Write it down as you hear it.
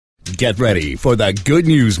get ready for the Good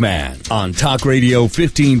News Man on Talk Radio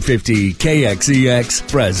 1550 KXEX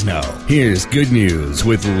Fresno. Here's Good News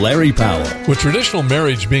with Larry Powell. With traditional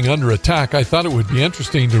marriage being under attack, I thought it would be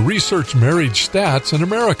interesting to research marriage stats in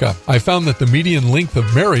America. I found that the median length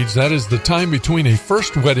of marriage, that is the time between a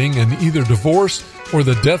first wedding and either divorce or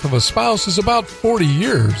the death of a spouse, is about 40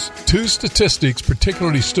 years. Two statistics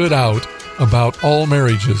particularly stood out about all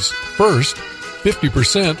marriages. First,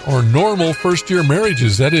 50% are normal first-year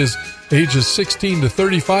marriages, that is, ages 16 to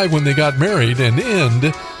 35 when they got married, and end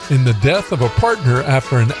in the death of a partner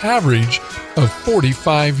after an average of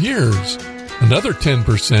 45 years. Another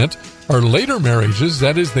 10% are later marriages,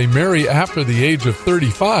 that is, they marry after the age of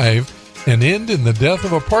 35 and end in the death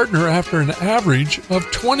of a partner after an average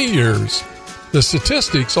of 20 years. The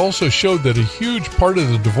statistics also showed that a huge part of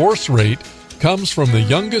the divorce rate comes from the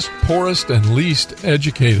youngest, poorest, and least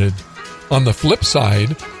educated. On the flip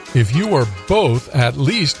side, if you are both at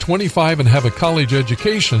least 25 and have a college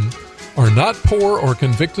education, are not poor or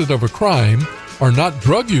convicted of a crime, are not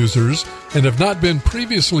drug users, and have not been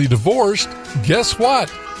previously divorced, guess what?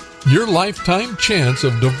 Your lifetime chance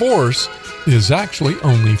of divorce is actually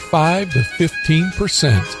only 5 to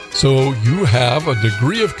 15%. So you have a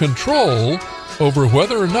degree of control over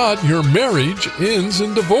whether or not your marriage ends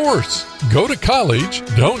in divorce. Go to college,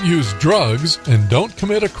 don't use drugs, and don't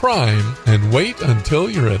commit a crime, and wait until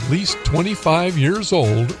you're at least 25 years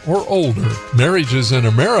old or older. Marriages in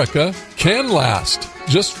America can last.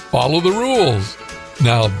 Just follow the rules.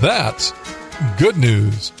 Now that's good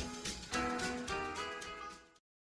news.